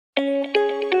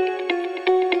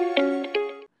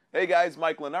Hey guys,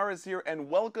 Mike Linares here, and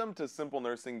welcome to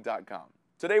SimpleNursing.com.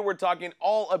 Today we're talking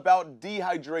all about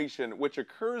dehydration, which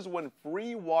occurs when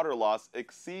free water loss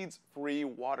exceeds free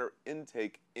water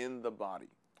intake in the body,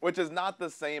 which is not the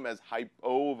same as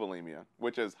hypovolemia,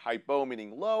 which is hypo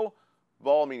meaning low,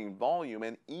 vol meaning volume,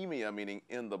 and emia meaning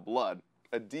in the blood,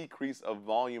 a decrease of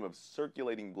volume of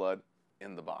circulating blood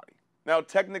in the body. Now,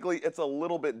 technically, it's a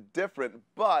little bit different,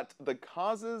 but the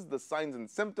causes, the signs and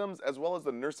symptoms, as well as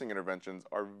the nursing interventions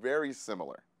are very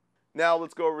similar. Now,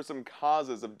 let's go over some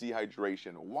causes of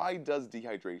dehydration. Why does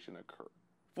dehydration occur?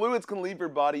 Fluids can leave your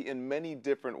body in many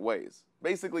different ways.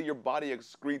 Basically, your body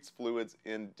excretes fluids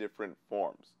in different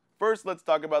forms. First, let's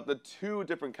talk about the two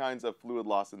different kinds of fluid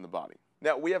loss in the body.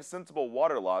 Now, we have sensible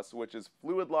water loss, which is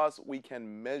fluid loss we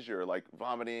can measure, like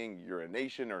vomiting,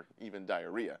 urination, or even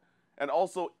diarrhea. And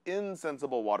also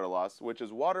insensible water loss, which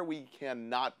is water we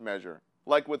cannot measure,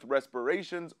 like with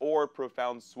respirations or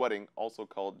profound sweating, also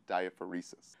called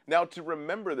diaphoresis. Now, to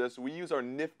remember this, we use our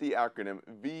nifty acronym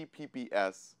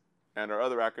VPPS, and our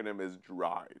other acronym is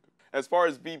DRIED. As far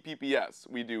as VPPS,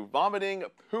 we do vomiting,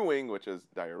 pooing, which is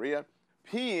diarrhea,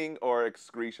 peeing or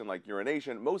excretion like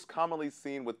urination, most commonly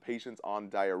seen with patients on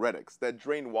diuretics that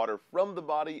drain water from the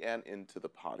body and into the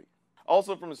potty.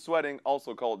 Also from sweating,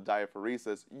 also called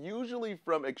diaphoresis, usually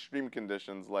from extreme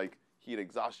conditions like heat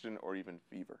exhaustion or even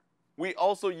fever. We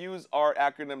also use our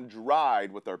acronym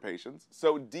DRIED with our patients,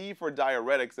 so D for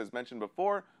diuretics as mentioned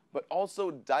before, but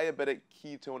also diabetic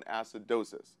ketone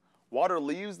acidosis. Water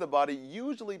leaves the body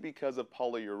usually because of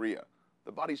polyuria.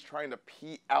 The body's trying to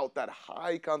pee out that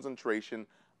high concentration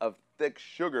of thick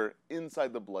sugar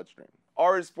inside the bloodstream.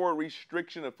 R is for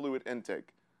restriction of fluid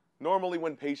intake. Normally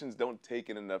when patients don't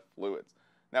take in enough fluids.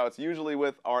 Now, it's usually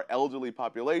with our elderly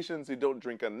populations who don't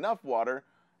drink enough water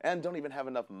and don't even have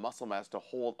enough muscle mass to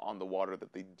hold on the water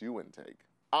that they do intake.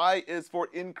 I is for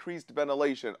increased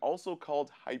ventilation, also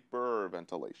called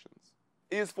hyperventilations.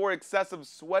 E is for excessive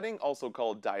sweating, also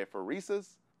called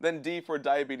diaphoresis. Then D for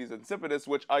diabetes insipidus,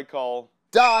 which I call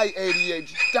die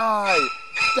ADH,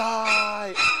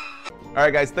 die.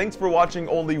 Alright guys, thanks for watching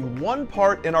only one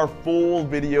part in our full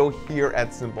video here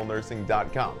at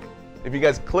SimpleNursing.com. If you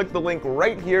guys click the link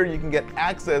right here, you can get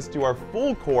access to our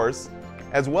full course,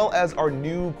 as well as our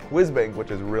new quiz bank, which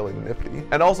is really nifty.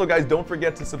 And also guys, don't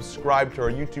forget to subscribe to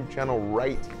our YouTube channel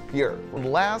right here.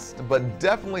 And last, but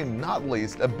definitely not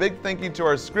least, a big thank you to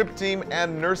our script team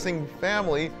and nursing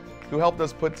family who helped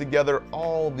us put together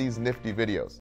all these nifty videos.